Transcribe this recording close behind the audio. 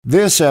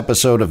This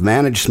episode of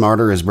Manage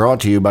Smarter is brought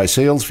to you by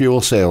Sales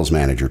Fuel Sales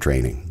Manager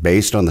Training.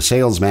 Based on the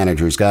Sales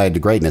Manager's Guide to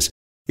Greatness,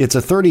 it's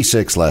a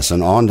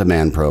 36-lesson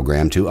on-demand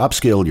program to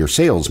upskill your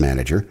sales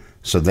manager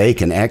so they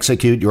can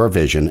execute your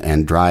vision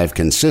and drive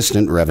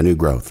consistent revenue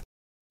growth.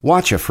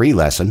 Watch a free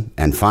lesson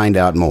and find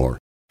out more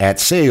at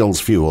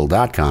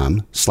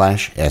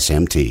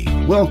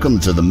salesfuel.com/SMT. Welcome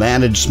to the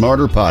Manage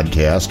Smarter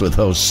podcast with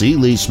hosts C.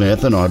 Lee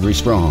Smith and Audrey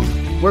Strong.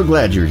 We're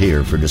glad you're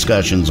here for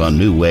discussions on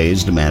new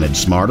ways to manage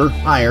smarter,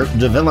 hire,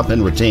 develop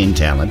and retain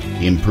talent,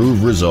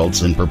 improve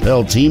results, and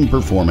propel team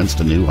performance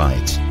to new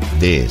heights.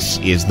 This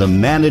is the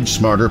Manage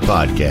Smarter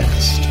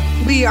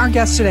podcast. Lee, our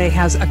guest today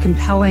has a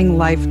compelling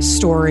life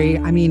story.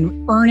 I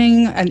mean,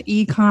 earning an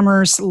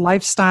e-commerce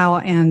lifestyle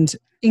and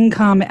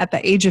income at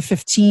the age of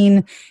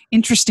 15,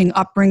 interesting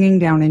upbringing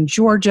down in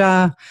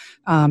Georgia,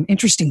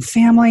 interesting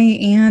family,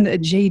 and a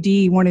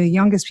JD, one of the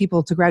youngest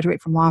people to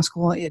graduate from law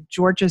school at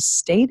Georgia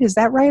State. Is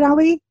that right,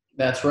 Ali?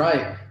 That's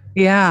right.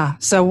 Yeah.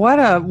 So what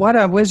a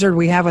wizard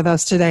we have with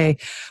us today.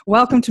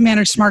 Welcome to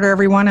Manage Smarter,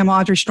 everyone. I'm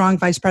Audrey Strong,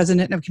 Vice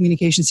President of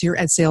Communications here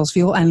at Sales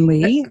Fuel. And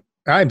Lee?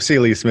 I'm C.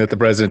 Lee Smith, the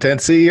President and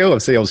CEO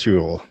of Sales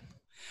Fuel.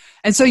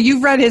 And so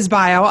you've read his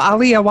bio,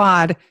 Ali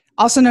Awad,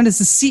 also known as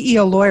the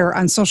CEO lawyer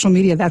on social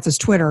media, that's his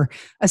Twitter,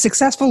 a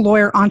successful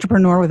lawyer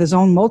entrepreneur with his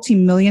own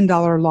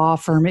multi-million-dollar law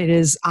firm. It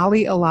is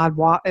Ali Awad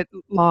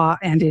Law,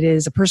 and it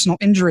is a personal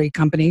injury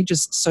company,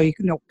 just so you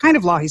can know what kind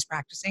of law he's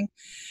practicing.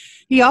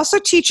 He also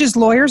teaches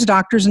lawyers,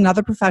 doctors, and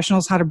other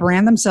professionals how to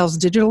brand themselves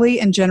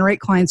digitally and generate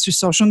clients through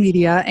social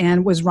media,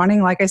 and was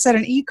running, like I said,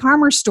 an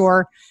e-commerce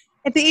store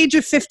at the age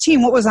of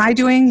 15. What was I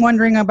doing?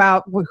 Wondering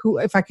about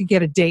if I could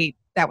get a date.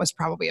 That was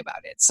probably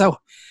about it. So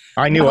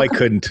I knew I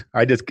couldn't.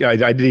 I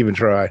didn't even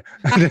try.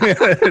 Well,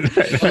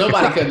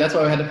 nobody could. That's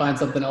why we had to find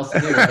something else to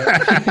do.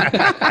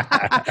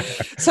 Right?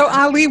 So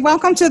Ali,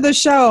 welcome to the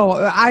show.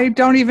 I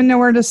don't even know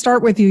where to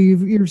start with you.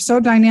 You're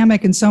so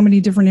dynamic in so many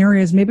different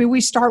areas. Maybe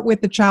we start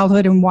with the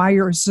childhood and why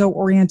you're so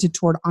oriented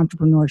toward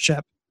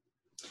entrepreneurship.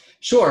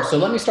 Sure. So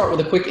let me start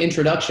with a quick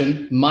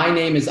introduction. My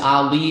name is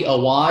Ali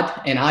Awad,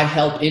 and I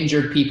help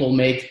injured people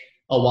make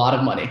a lot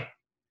of money.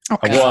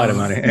 Okay. A lot of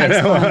money.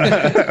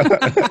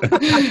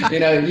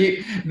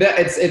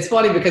 It's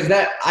funny because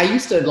I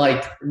used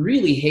to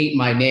really hate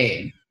my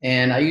name,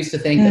 and I used to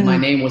think that my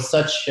name was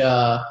such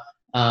an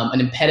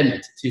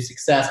impediment to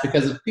success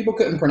because people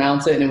couldn't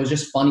pronounce it, and it was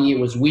just funny. It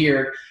was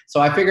weird. So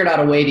I figured out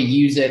a way to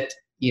use it,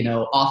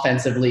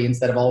 offensively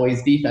instead of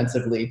always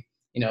defensively.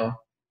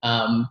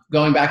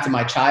 Going back to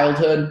my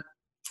childhood,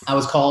 I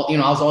was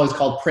always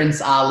called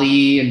Prince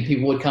Ali, and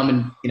people would come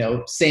and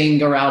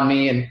sing around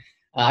me. And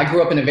I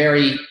grew up in a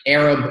very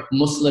Arab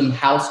Muslim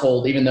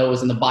household, even though it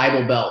was in the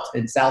Bible Belt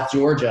in South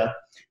Georgia.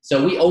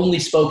 So we only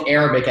spoke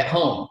Arabic at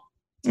home.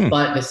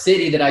 But the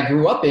city that I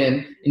grew up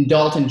in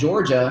Dalton,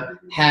 Georgia,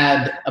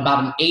 had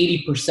about an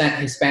 80%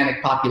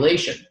 Hispanic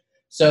population.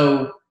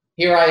 So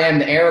here I am,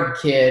 the Arab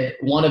kid,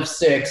 one of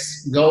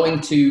six, going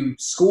to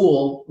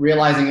school,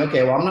 realizing,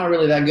 okay, well, I'm not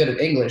really that good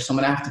at English, so I'm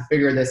going to have to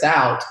figure this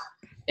out.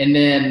 And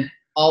then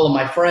all of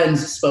my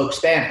friends spoke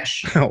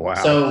Spanish. Oh, wow.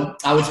 So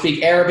I would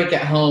speak Arabic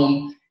at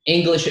home,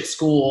 English at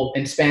school,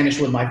 and Spanish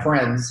with my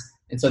friends.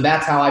 And so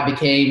that's how I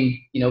became,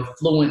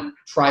 fluent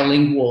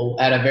trilingual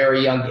at a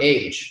very young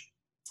age.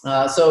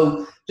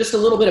 So just a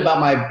little bit about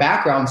my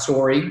background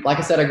story. Like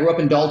I said, I grew up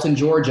in Dalton,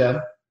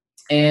 Georgia,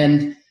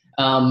 and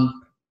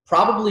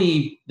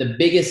probably the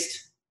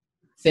biggest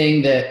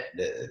thing that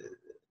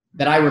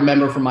I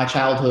remember from my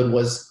childhood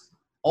was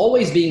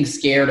always being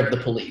scared of the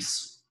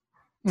police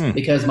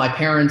because my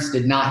parents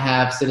did not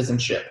have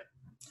citizenship.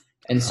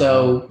 And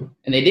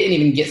and they didn't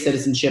even get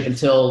citizenship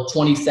until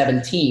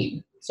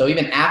 2017. So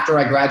even after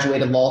I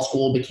graduated law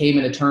school, became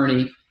an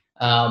attorney,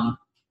 and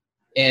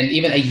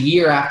even a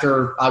year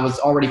after I was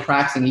already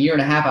practicing, a year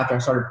and a half after I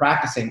started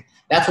practicing,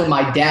 that's when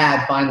my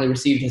dad finally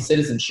received his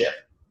citizenship.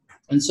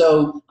 And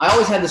so I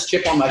always had this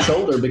chip on my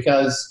shoulder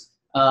because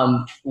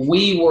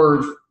we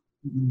were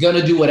going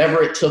to do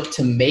whatever it took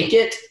to make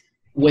it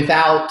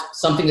without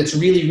something that's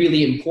really,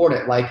 really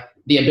important, like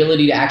the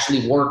ability to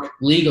actually work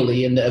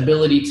legally and the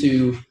ability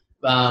to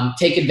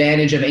take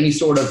advantage of any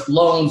sort of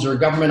loans or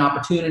government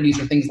opportunities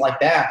or things like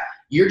that.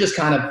 You're just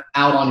kind of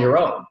out on your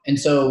own. And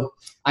so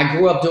I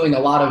grew up doing a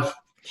lot of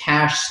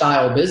cash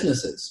style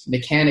businesses,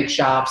 mechanic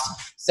shops,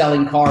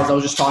 selling cars. I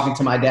was just talking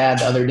to my dad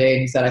the other day,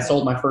 and he said, I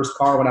sold my first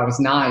car when I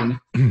was 9.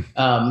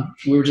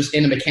 We were just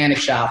in a mechanic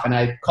shop, and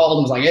I called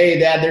him, was like, hey,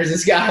 Dad, there's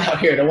this guy out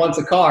here that wants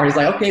a car. He's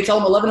like, okay, tell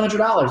him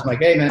 $1,100. I'm like,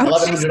 hey, man,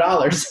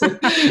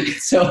 $1,100.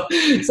 So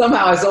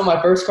somehow I sold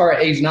my first car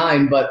at age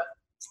 9, but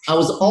I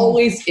was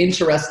always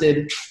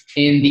interested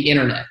in the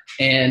internet.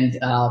 And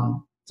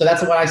so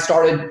that's when I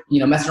started,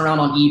 messing around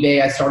on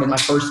eBay. I started my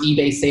first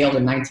eBay sale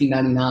in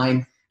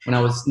 1999 when I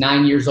was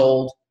 9 years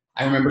old.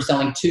 I remember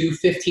selling 2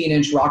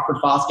 15-inch Rockford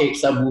Fosgate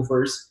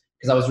subwoofers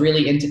because I was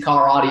really into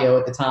car audio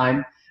at the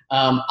time.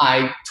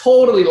 I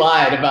totally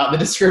lied about the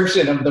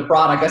description of the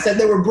product. I said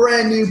they were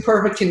brand new,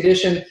 perfect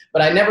condition,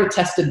 but I never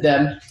tested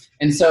them.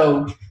 And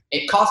so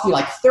it cost me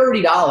like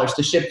 $30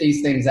 to ship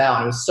these things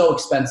out. It was so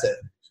expensive.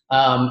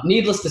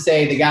 Needless to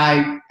say, the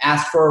guy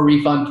asked for a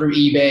refund through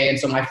eBay. And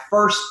so my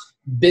first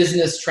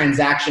business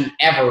transaction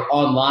ever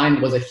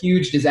online was a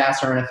huge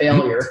disaster and a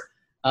failure,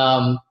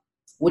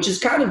 which has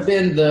kind of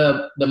been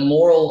the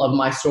moral of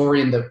my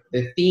story, and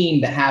the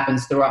theme that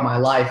happens throughout my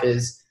life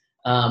is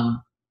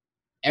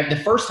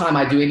the first time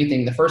I do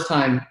anything, the first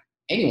time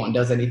anyone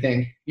does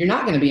anything, you're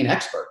not going to be an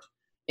expert.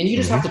 And you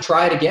just have to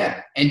try it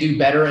again and do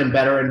better and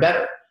better and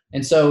better.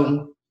 And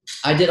so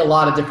I did a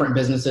lot of different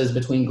businesses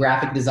between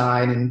graphic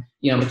design and,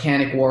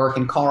 mechanic work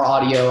and car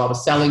audio. I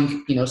was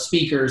selling,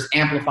 speakers,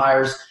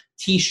 amplifiers,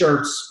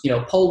 T-shirts,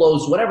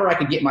 polos, whatever I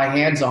could get my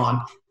hands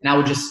on. And I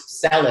would just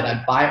sell it.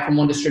 I'd buy it from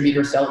one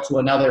distributor, sell it to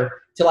another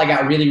till I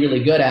got really,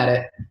 really good at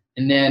it.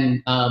 And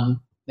then I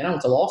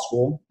went to law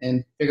school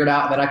and figured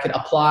out that I could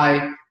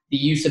apply the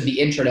use of the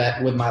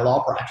internet with my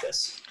law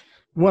practice.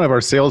 One of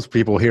our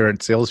salespeople here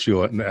at Sales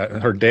Fuel,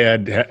 her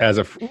dad has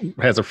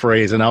a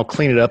phrase, and I'll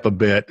clean it up a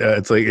bit.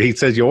 It's like he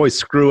says, "You always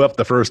screw up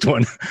the first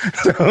one."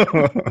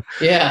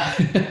 Yeah.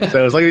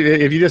 So it's like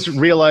if you just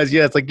realize,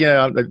 it's like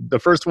the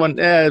first one,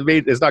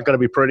 it's not going to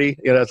be pretty.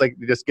 It's like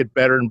you just get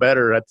better and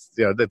better.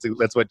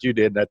 That's what you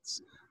did.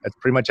 That's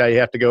pretty much how you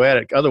have to go at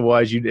it.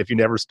 Otherwise, if you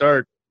never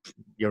start,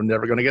 you're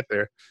never going to get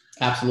there.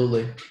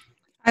 Absolutely.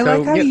 I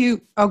like how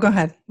you. Oh, go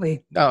ahead,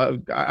 Lee.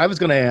 No, I was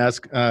going to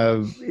ask.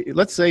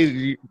 Let's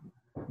say.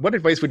 What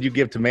advice would you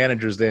give to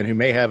managers then who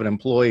may have an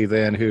employee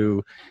then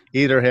who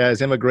either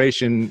has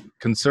immigration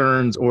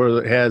concerns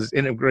or has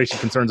immigration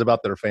concerns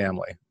about their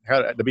family?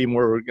 How to be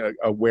more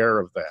aware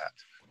of that?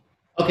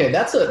 Okay,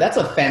 that's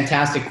a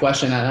fantastic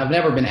question, and I've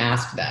never been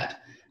asked that.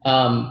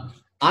 I'm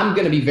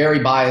going to be very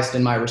biased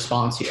in my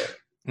response here.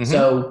 Mm-hmm.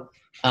 So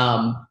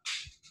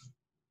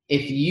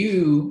if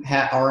you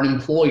are an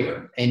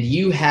employer and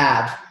you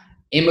have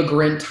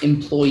immigrant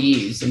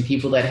employees and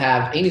people that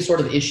have any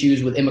sort of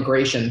issues with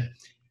immigration,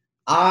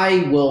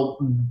 I will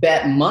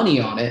bet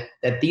money on it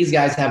that these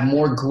guys have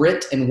more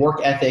grit and work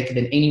ethic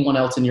than anyone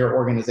else in your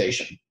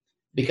organization,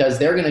 because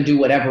they're going to do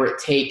whatever it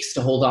takes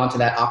to hold on to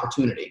that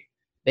opportunity.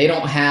 They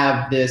don't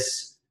have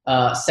this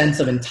sense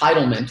of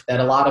entitlement that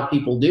a lot of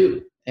people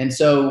do. And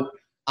so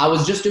I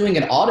was just doing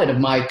an audit of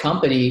my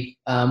company.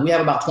 We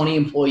have about 20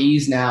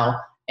 employees now,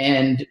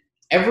 and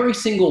every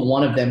single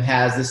one of them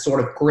has this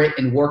sort of grit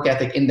and work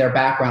ethic in their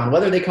background,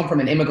 whether they come from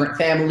an immigrant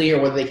family or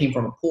whether they came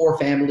from a poor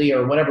family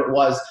or whatever it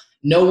was.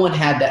 No one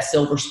had that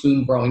silver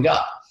spoon growing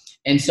up.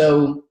 And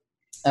so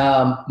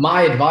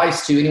my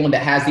advice to anyone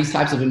that has these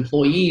types of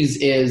employees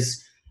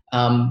is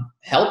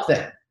help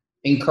them,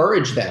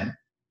 encourage them,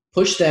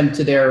 push them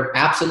to their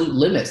absolute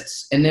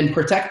limits, and then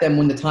protect them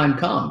when the time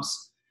comes,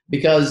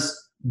 because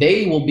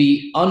they will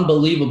be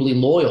unbelievably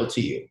loyal to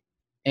you.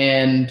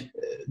 And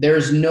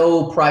there's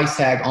no price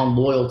tag on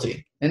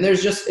loyalty. And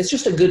it's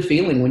just a good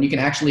feeling when you can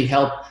actually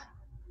help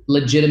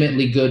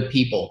legitimately good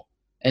people.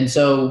 And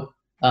so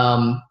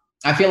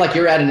I feel like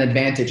you're at an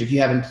advantage if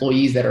you have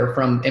employees that are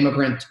from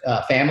immigrant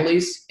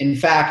families. In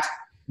fact,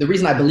 the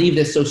reason I believe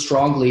this so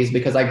strongly is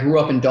because I grew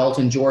up in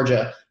Dalton,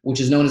 Georgia, which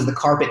is known as the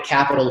carpet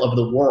capital of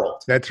the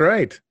world. That's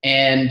right.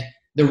 And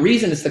the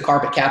reason it's the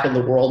carpet capital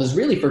of the world is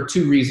really for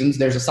two reasons.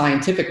 There's a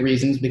scientific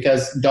reasons,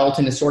 because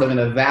Dalton is sort of in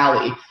a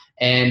valley,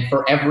 and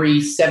for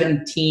every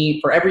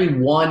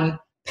 1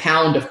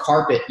 pound of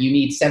carpet, you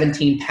need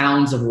 17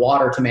 pounds of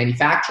water to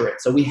manufacture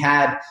it. So we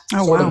had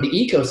of the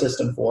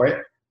ecosystem for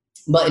it.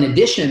 But in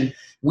addition,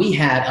 we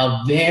had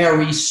a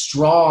very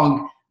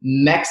strong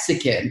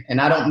Mexican, and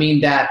I don't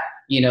mean that,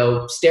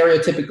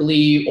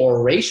 stereotypically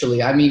or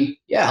racially. I mean,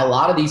 a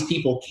lot of these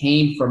people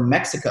came from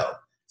Mexico.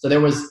 So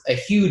there was a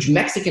huge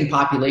Mexican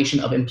population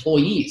of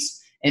employees,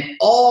 and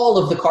all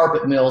of the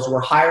carpet mills were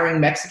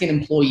hiring Mexican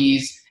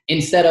employees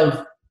instead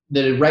of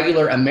the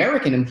regular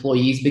American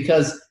employees,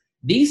 because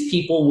these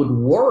people would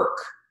work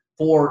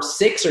for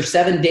 6 or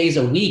 7 days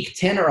a week,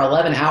 10 or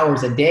 11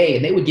 hours a day,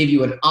 and they would give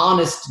you an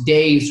honest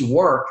day's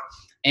work,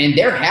 and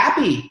they're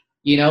happy,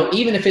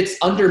 even if it's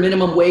under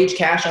minimum wage,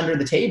 cash under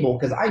the table,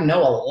 because I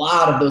know a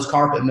lot of those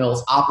carpet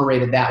mills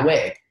operated that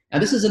way. Now,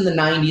 this is in the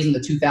 90s and the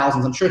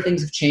 2000s. I'm sure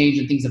things have changed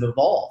and things have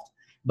evolved,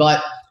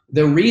 but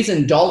the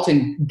reason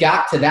Dalton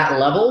got to that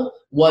level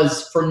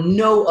was for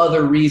no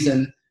other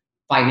reason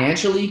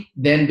financially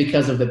than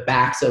because of the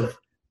backs of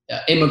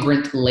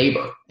immigrant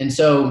labor. And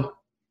so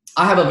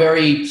I have a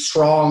very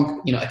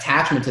strong,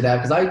 attachment to that,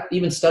 because I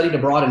even studied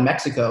abroad in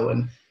Mexico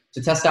and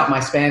to test out my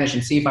Spanish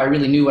and see if I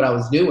really knew what I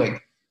was doing.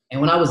 And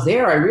when I was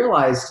there, I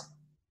realized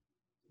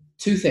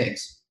two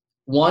things.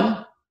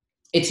 One,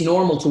 it's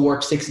normal to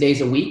work 6 days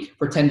a week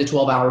for 10 to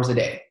 12 hours a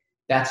day.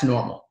 That's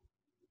normal.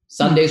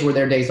 Sundays were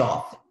their days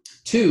off.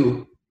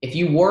 Two, if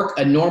you work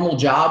a normal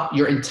job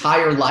your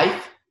entire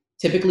life,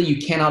 typically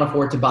you cannot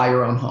afford to buy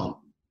your own home.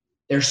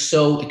 They're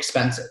so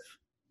expensive.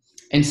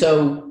 And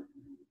so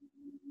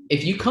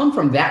if you come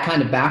from that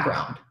kind of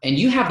background and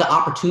you have the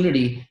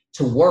opportunity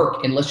to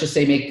work and let's just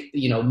say make,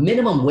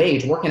 minimum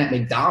wage working at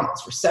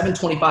McDonald's for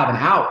 $7.25 an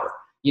hour,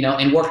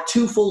 and work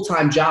 2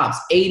 full-time jobs,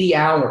 80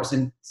 hours,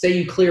 and say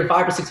you clear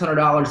 $500 or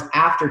 $600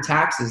 after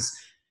taxes,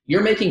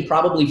 you're making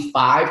probably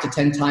 5 to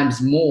 10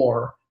 times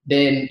more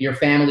than your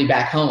family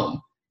back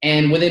home.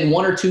 And within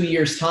 1 or 2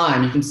 years'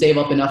 time, you can save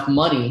up enough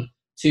money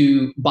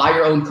to buy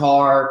your own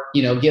car,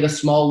 get a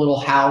small little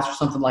house or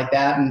something like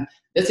that. And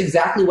that's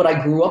exactly what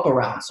I grew up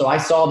around. So I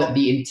saw that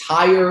the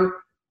entire,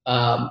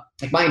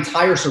 my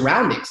entire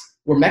surroundings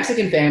were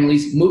Mexican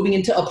families moving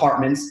into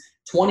apartments,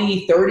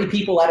 20, 30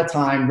 people at a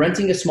time,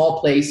 renting a small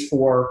place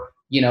for,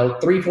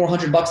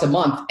 $300-400 a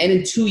month. And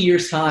in 2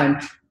 years' time,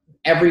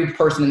 every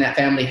person in that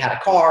family had a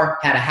car,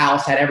 had a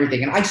house, had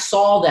everything. And I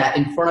saw that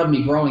in front of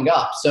me growing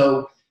up.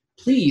 So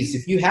please,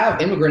 if you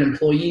have immigrant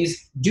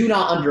employees, do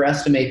not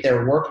underestimate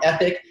their work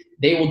ethic.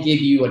 They will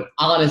give you an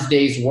honest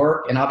day's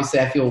work. And obviously,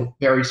 I feel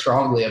very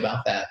strongly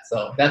about that.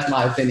 So that's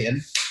my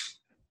opinion.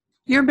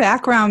 Your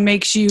background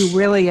makes you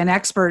really an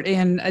expert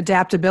in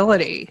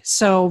adaptability.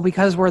 So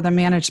because we're the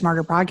Manage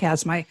Smarter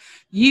podcast,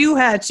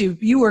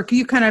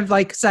 you kind of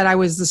like said, I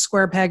was the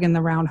square peg in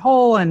the round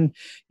hole, and,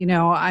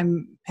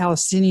 I'm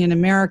Palestinian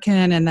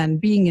American, and then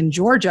being in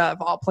Georgia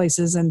of all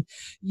places, and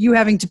you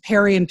having to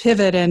parry and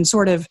pivot and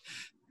sort of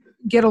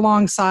get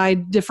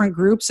alongside different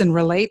groups and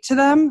relate to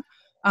them.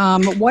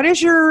 What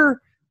is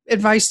your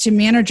advice to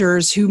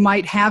managers who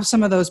might have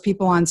some of those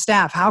people on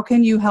staff? How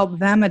can you help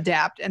them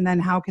adapt? And then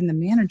how can the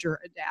manager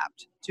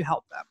adapt to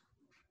help them?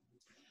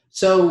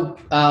 So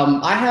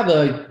I have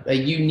a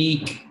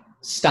unique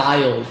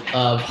style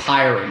of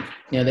hiring.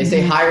 They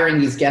say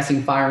hiring is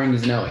guessing, firing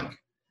is knowing.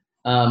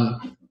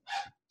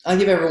 I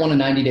give everyone a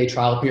 90-day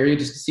trial period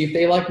just to see if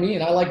they like me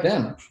and I like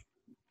them.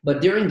 But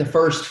during the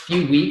first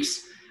few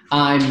weeks,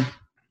 I'm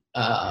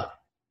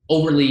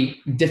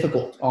overly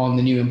difficult on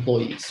the new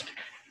employees.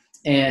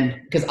 And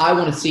because I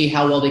want to see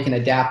how well they can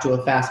adapt to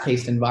a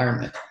fast-paced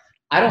environment.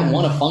 I don't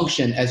want to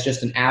function as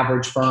just an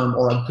average firm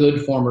or a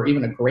good firm or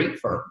even a great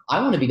firm. I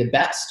want to be the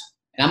best.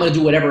 And I'm going to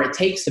do whatever it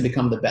takes to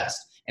become the best.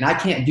 And I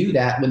can't do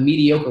that with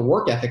mediocre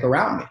work ethic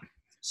around me.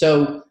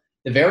 So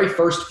the very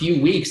first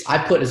few weeks, I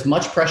put as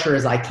much pressure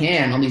as I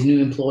can on these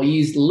new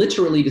employees,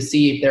 literally to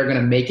see if they're going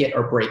to make it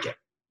or break it.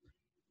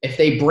 If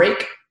they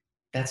break,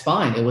 that's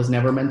fine. It was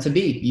never meant to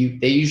be.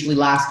 They usually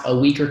last a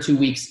week or 2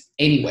 weeks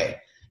anyway.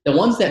 The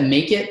ones that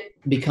make it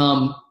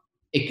become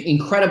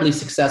incredibly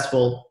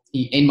successful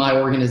in my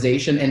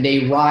organization, and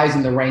they rise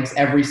in the ranks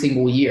every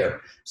single year.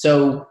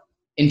 So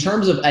in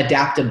terms of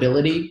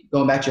adaptability,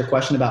 going back to your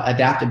question about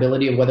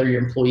adaptability of whether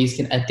your employees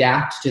can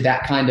adapt to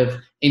that kind of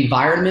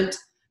environment,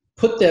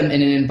 put them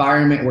in an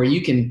environment where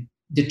you can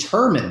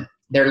determine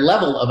their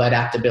level of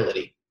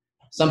adaptability.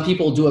 Some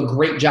people do a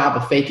great job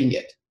of faking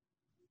it,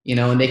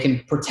 and they can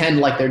pretend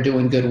like they're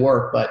doing good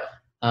work, but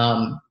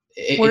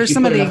what are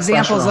some of the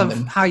examples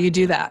of how you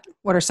do that?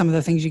 What are some of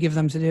the things you give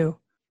them to do?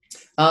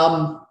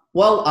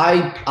 Well,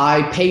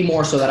 I pay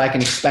more so that I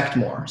can expect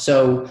more.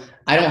 So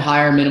I don't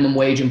hire minimum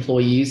wage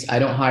employees. I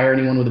don't hire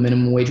anyone with a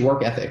minimum wage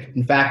work ethic.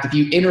 In fact, if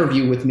you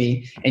interview with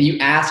me and you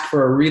ask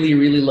for a really,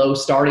 really low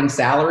starting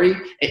salary,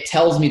 it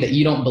tells me that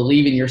you don't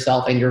believe in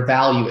yourself and your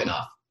value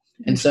enough.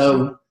 And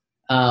so,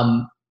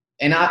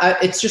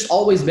 it's just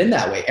always been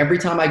that way. Every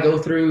time I go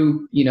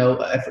through,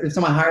 every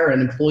time I hire an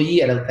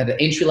employee at an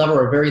entry level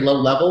or a very low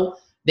level,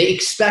 they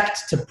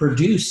expect to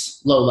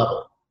produce low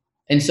level.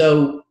 And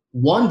so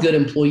one good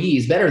employee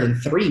is better than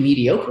 3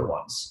 mediocre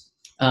ones.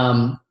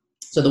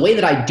 So the way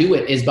that I do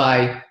it is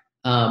by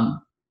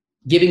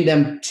giving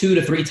them 2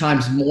 to 3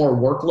 times more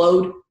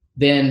workload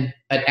than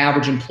an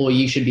average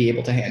employee should be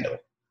able to handle.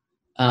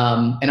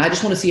 And I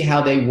just want to see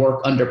how they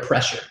work under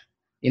pressure.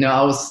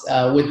 I was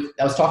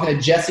talking to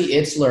Jesse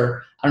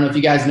Itzler. I don't know if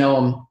you guys know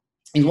him.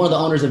 He's one of the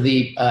owners of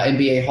the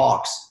NBA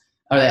Hawks,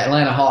 or the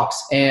Atlanta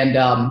Hawks. And,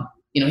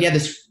 he had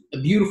this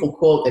beautiful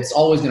quote that's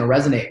always going to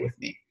resonate with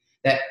me,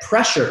 that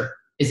pressure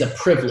is a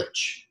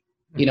privilege.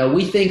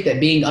 We think that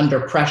being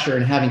under pressure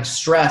and having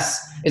stress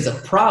is a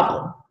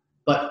problem,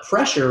 but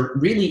pressure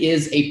really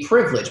is a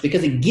privilege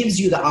because it gives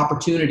you the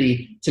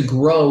opportunity to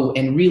grow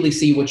and really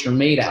see what you're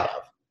made out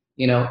of.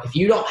 If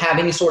you don't have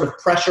any sort of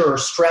pressure or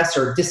stress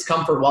or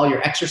discomfort while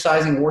you're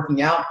exercising or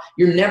working out,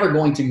 you're never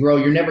going to grow.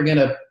 You're never going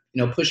to,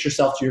 push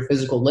yourself to your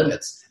physical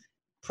limits.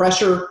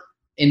 Pressure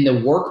in the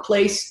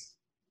workplace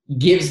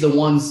gives the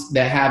ones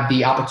that have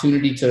the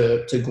opportunity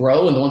to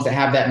grow, and the ones that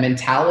have that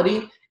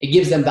mentality, it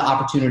gives them the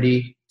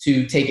opportunity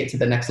to take it to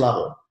the next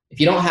level. If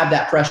you don't have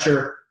that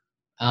pressure,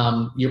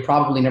 you're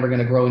probably never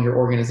going to grow in your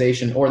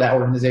organization, or that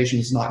organization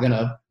is not going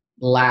to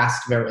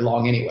last very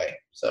long anyway.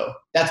 So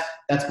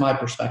that's my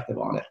perspective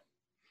on it.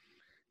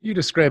 You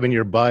describe in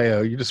your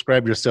bio, you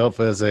describe yourself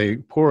as a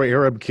poor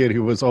Arab kid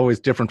who was always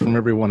different from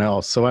everyone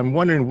else. So I'm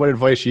wondering what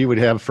advice you would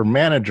have for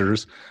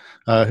managers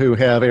who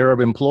have Arab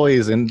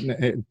employees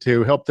and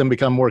to help them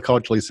become more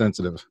culturally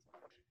sensitive.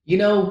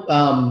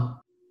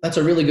 That's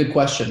a really good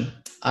question.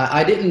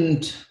 I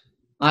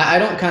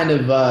don't kind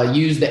of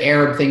use the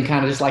Arab thing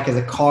kind of just like as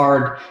a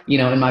card,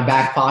 in my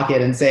back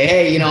pocket and say,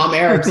 hey, I'm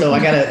Arab, so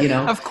I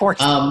gotta, Of course.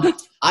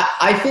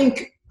 I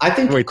think.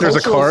 Wait, there's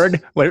a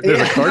card? Wait, there's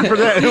a card for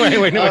that?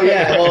 Wait. Oh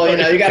yeah, well,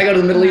 you got to go to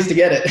the Middle East to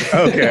get it.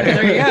 Okay.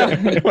 There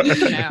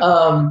you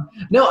go.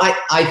 No,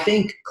 I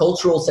think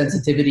cultural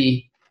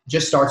sensitivity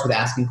just starts with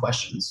asking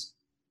questions.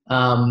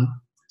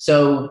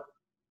 So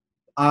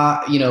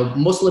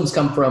Muslims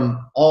come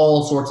from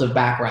all sorts of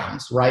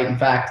backgrounds, right? In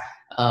fact,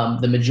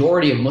 the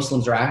majority of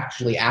Muslims are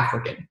actually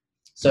African.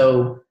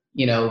 So,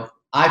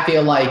 I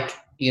feel like,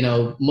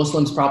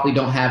 Muslims probably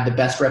don't have the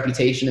best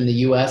reputation in the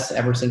U.S.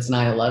 ever since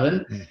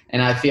 9/11.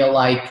 And I feel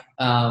like,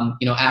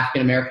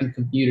 African-American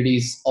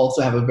communities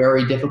also have a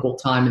very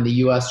difficult time in the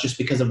U.S. just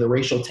because of the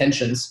racial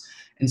tensions.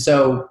 And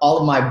so all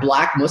of my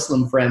Black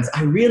Muslim friends,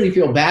 I really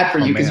feel bad for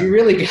you because you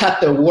really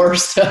got the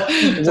worst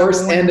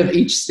end of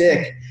each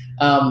stick.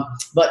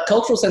 But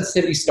cultural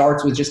sensitivity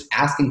starts with just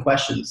asking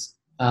questions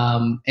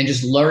and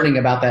just learning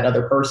about that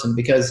other person,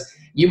 because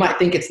you might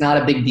think it's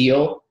not a big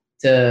deal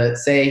to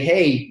say,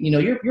 hey,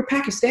 you're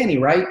Pakistani,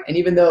 right? And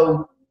even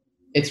though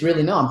it's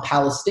really, no, I'm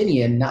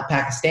Palestinian, not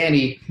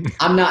Pakistani,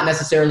 I'm not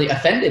necessarily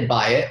offended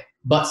by it,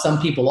 but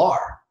some people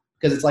are,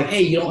 because it's like,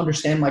 hey, you don't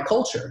understand my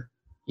culture,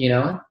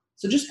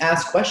 So just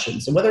ask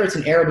questions. And whether it's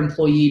an Arab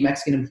employee,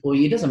 Mexican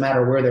employee, it doesn't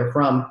matter where they're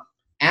from,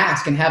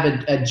 ask and have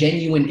a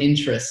genuine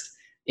interest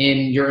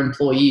in your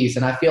employees.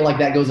 And I feel like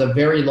that goes a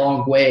very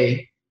long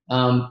way,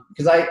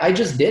 because I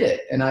just did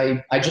it. And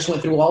I just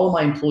went through all of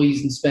my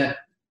employees and spent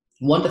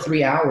 1 to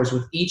 3 hours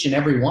with each and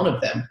every one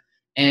of them.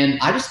 And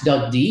I just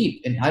dug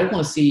deep, and I want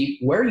to see,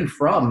 where are you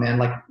from, man?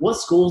 Like, what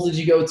schools did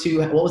you go to?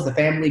 What was the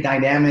family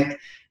dynamic?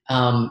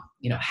 How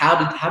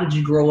did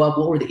you grow up?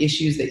 What were the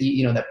issues that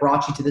that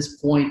brought you to this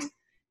point?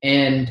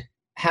 And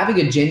having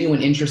a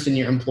genuine interest in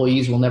your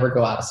employees will never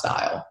go out of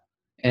style.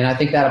 And I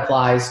think that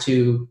applies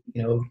to,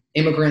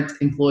 immigrant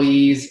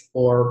employees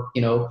or,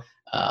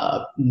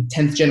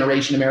 10th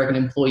generation American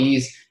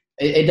employees.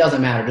 It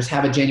doesn't matter. Just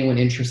have a genuine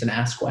interest and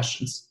ask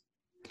questions.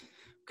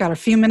 Got a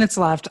few minutes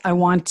left. I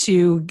want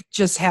to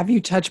just have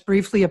you touch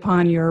briefly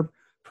upon your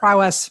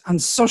prowess on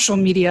social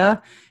media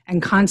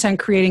and content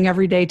creating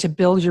every day to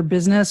build your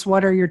business.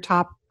 What are your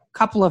top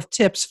couple of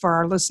tips for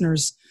our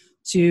listeners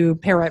to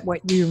parrot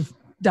what you've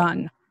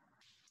done?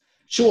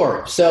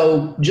 Sure.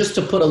 So just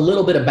to put a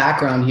little bit of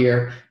background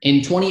here,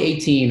 in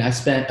 2018, I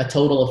spent a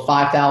total of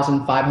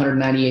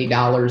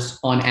 $5,598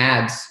 on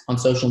ads on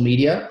social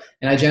media,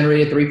 and I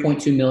generated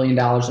 $3.2 million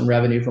in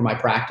revenue for my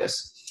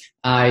practice.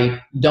 I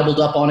doubled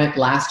up on it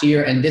last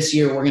year, and this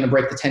year we're going to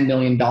break the $10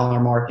 million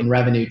mark in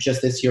revenue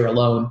just this year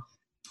alone.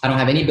 I don't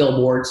have any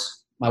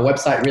billboards. My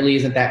website really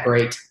isn't that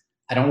great.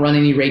 I don't run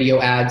any radio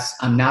ads.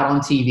 I'm not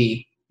on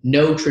TV.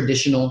 No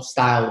traditional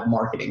style of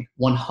marketing,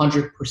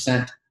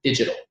 100%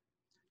 digital,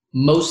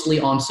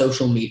 mostly on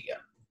social media.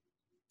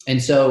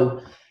 And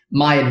so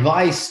my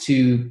advice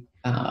to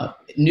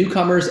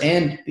newcomers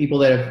and people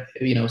that have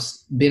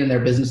been in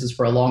their businesses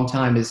for a long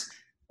time is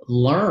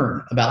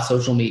learn about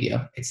social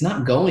media. It's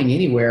not going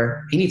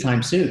anywhere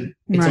anytime soon.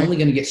 It's only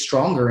going to get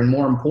stronger and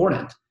more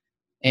important.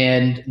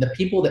 And the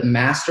people that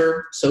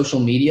master social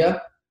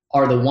media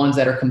are the ones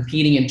that are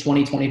competing in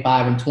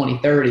 2025 and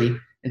 2030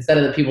 instead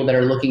of the people that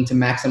are looking to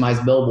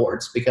maximize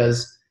billboards.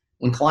 Because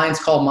when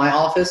clients call my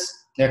office,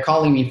 they're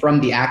calling me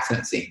from the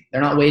accident scene.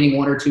 They're not waiting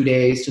 1 or 2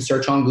 days to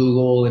search on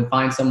Google and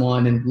find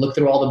someone and look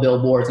through all the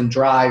billboards and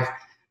drive.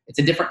 It's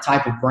a different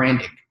type of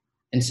branding.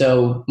 And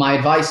so my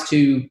advice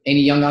to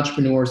any young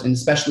entrepreneurs, and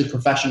especially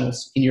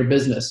professionals in your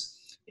business,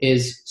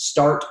 is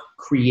start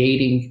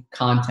creating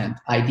content,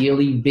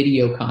 ideally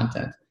video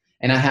content.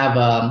 And I have,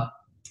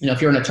 if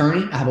you're an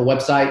attorney, I have a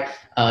website,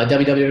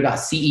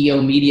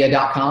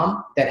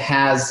 www.ceomedia.com, that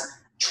has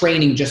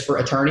training just for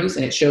attorneys.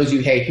 And it shows you,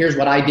 hey, here's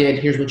what I did.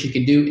 Here's what you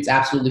can do. It's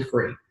absolutely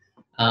free.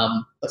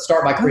 But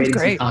start by creating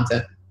some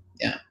content.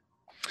 Yeah.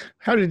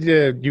 How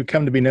did you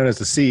come to be known as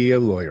the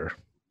CEO lawyer?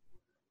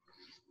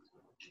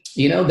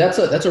 That's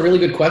a really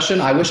good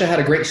question. I wish I had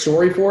a great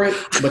story for it,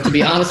 but to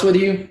be honest with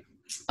you,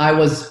 I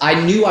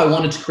knew I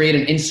wanted to create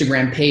an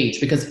Instagram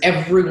page because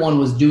everyone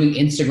was doing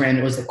Instagram.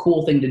 It was the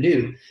cool thing to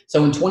do.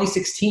 So in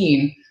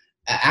 2016,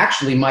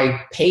 actually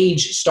my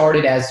page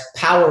started as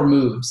Power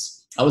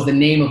Moves. That was the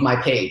name of my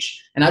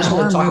page. And I just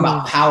want to talk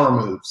about power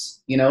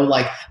moves,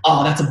 like,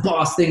 oh, that's a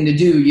boss thing to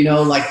do.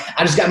 Like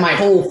I just got my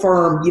whole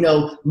firm,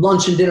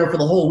 lunch and dinner for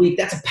the whole week.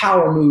 That's a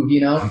power move,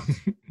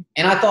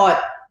 And I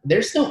thought,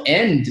 there's no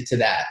end to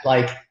that.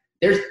 Like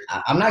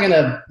I'm not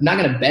gonna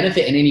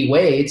benefit in any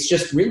way. It's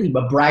just really a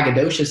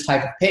braggadocious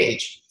type of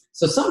page.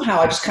 So somehow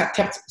I just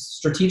kept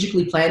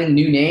strategically planning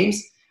new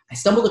names. I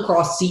stumbled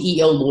across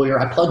CEO Lawyer.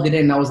 I plugged it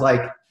in and I was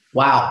like,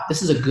 wow,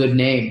 this is a good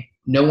name.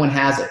 No one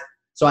has it.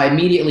 So I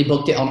immediately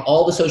booked it on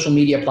all the social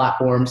media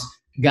platforms,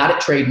 got it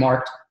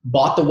trademarked,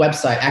 bought the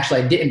website.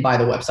 Actually, I didn't buy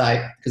the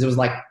website because it was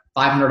like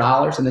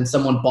 $500, and then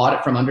someone bought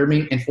it from under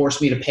me and forced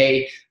me to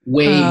pay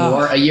way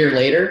more a year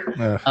later.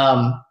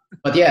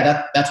 But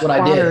yeah, that's what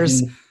I did.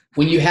 And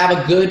when you have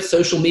a good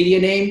social media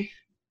name,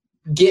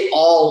 get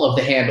all of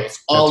the handles,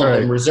 all of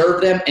them,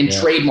 reserve them, and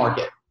trademark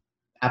it.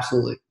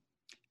 Absolutely.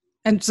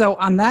 And so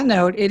on that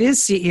note, it is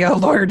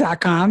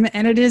CEOlawyer.com,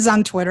 and it is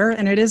on Twitter,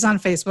 and it is on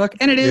Facebook,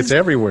 and it's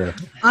everywhere.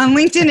 On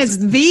LinkedIn, it's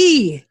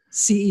the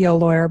CEO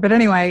Lawyer. But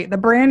anyway, the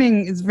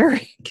branding is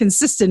very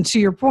consistent,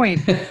 to your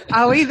point.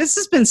 Ali, this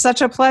has been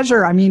such a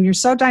pleasure. I mean, you're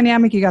so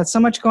dynamic. You got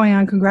so much going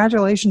on.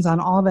 Congratulations on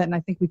all of it. And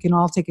I think we can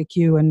all take a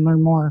cue and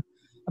learn more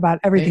about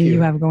everything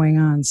you have going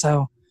on.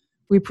 So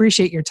We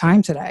appreciate your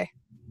time today.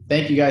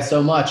 Thank you guys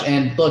so much.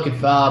 And look,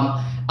 if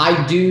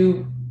I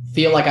do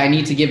feel like I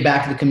need to give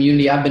back to the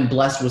community, I've been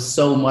blessed with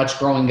so much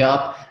growing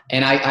up,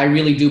 and I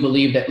really do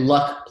believe that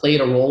luck played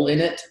a role in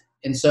it.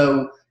 And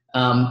so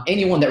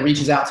anyone that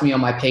reaches out to me on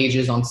my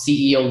pages, on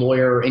CEO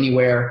Lawyer or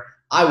anywhere,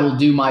 I will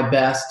do my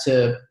best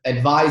to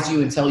advise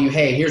you and tell you,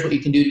 hey, here's what you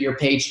can do to your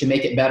page to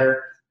make it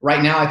better.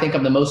 Right now, I think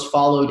I'm the most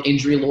followed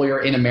injury lawyer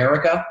in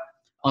America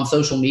on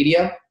social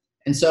media.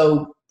 And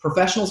so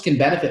professionals can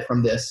benefit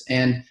from this.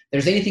 And if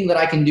there's anything that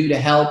I can do to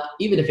help,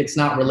 even if it's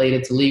not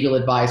related to legal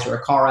advice or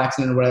a car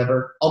accident or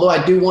whatever, although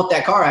I do want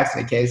that car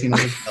accident case,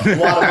 there's a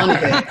lot of money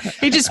there.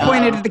 He just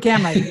pointed at the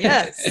camera.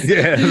 Yes.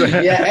 Yeah,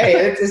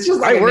 hey, it's just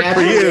like I work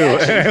for you.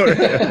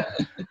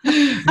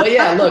 But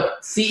yeah,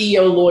 look,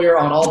 CEO Lawyer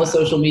on all the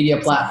social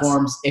media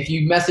platforms. If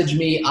you message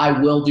me, I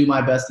will do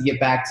my best to get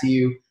back to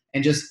you.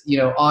 And just,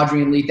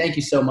 Audrey and Lee, thank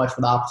you so much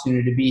for the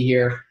opportunity to be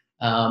here.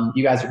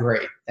 You guys are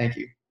great. Thank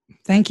you.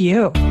 Thank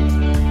you.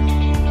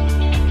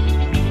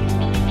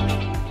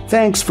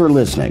 Thanks for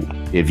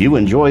listening. If you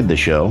enjoyed the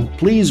show,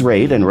 please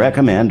rate and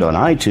recommend on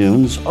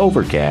iTunes,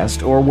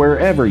 Overcast, or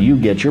wherever you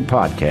get your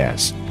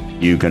podcasts.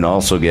 You can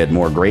also get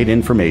more great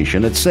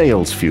information at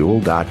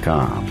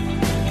salesfuel.com.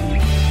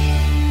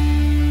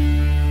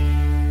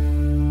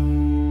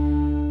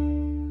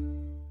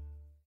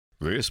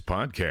 This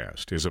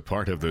podcast is a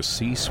part of the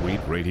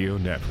C-Suite Radio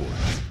Network.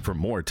 For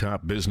more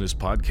top business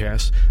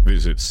podcasts,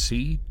 visit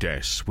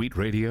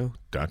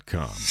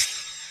c-suiteradio.com.